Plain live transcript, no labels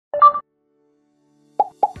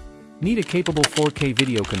Need a capable 4K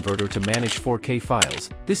video converter to manage 4K files?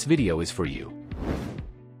 This video is for you.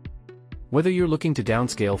 Whether you're looking to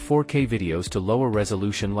downscale 4K videos to lower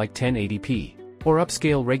resolution like 1080p, or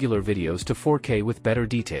upscale regular videos to 4K with better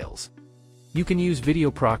details, you can use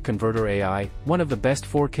VideoProc Converter AI, one of the best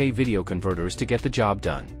 4K video converters to get the job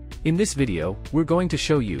done. In this video, we're going to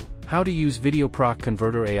show you how to use VideoProc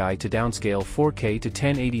Converter AI to downscale 4K to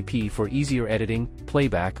 1080p for easier editing,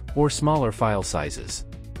 playback, or smaller file sizes.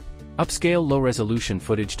 Upscale low-resolution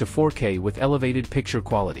footage to 4K with elevated picture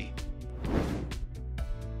quality.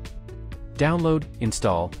 Download,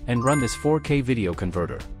 install, and run this 4K video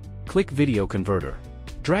converter. Click Video Converter.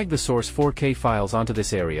 Drag the source 4K files onto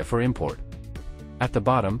this area for import. At the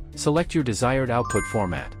bottom, select your desired output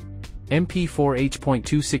format. MP4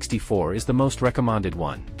 H.264 is the most recommended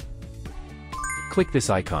one. Click this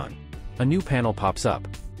icon. A new panel pops up.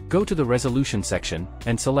 Go to the resolution section,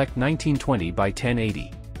 and select 1920 by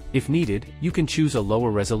 1080. If needed, you can choose a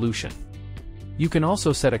lower resolution. You can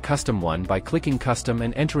also set a custom one by clicking Custom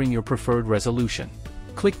and entering your preferred resolution.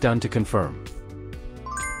 Click Done to confirm.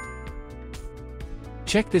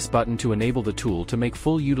 Check this button to enable the tool to make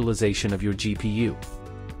full utilization of your GPU.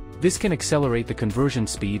 This can accelerate the conversion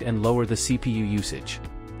speed and lower the CPU usage.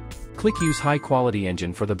 Click Use High Quality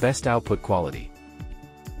Engine for the best output quality.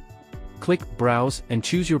 Click Browse and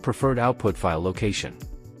choose your preferred output file location.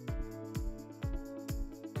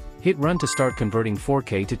 Hit Run to start converting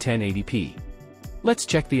 4K to 1080p. Let's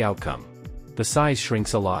check the outcome. The size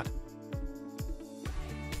shrinks a lot,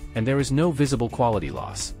 and there is no visible quality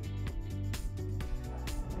loss.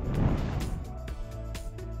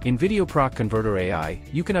 In VideoProc Converter AI,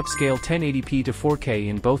 you can upscale 1080p to 4K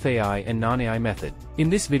in both AI and non-AI method.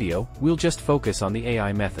 In this video, we'll just focus on the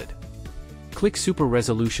AI method. Click Super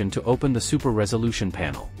Resolution to open the Super Resolution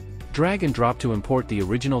panel. Drag and drop to import the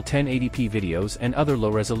original 1080p videos and other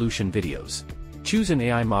low-resolution videos. Choose an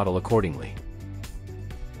AI model accordingly.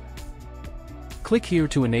 Click here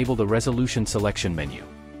to enable the resolution selection menu.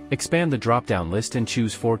 Expand the drop-down list and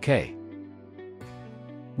choose 4K.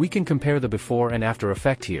 We can compare the before and after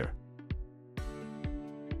effect here.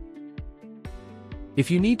 If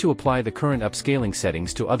you need to apply the current upscaling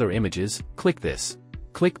settings to other images, click this.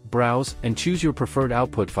 Click Browse and choose your preferred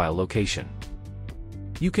output file location.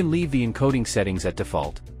 You can leave the encoding settings at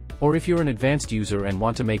default, or if you're an advanced user and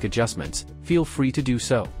want to make adjustments, feel free to do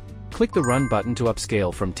so. Click the Run button to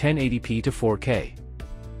upscale from 1080p to 4K.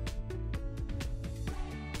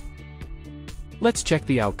 Let's check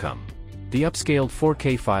the outcome. The upscaled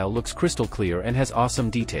 4K file looks crystal clear and has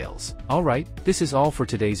awesome details. Alright, this is all for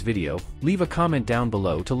today's video. Leave a comment down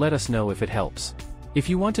below to let us know if it helps. If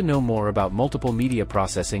you want to know more about multiple media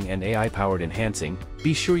processing and AI-powered enhancing,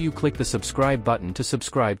 be sure you click the subscribe button to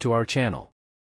subscribe to our channel.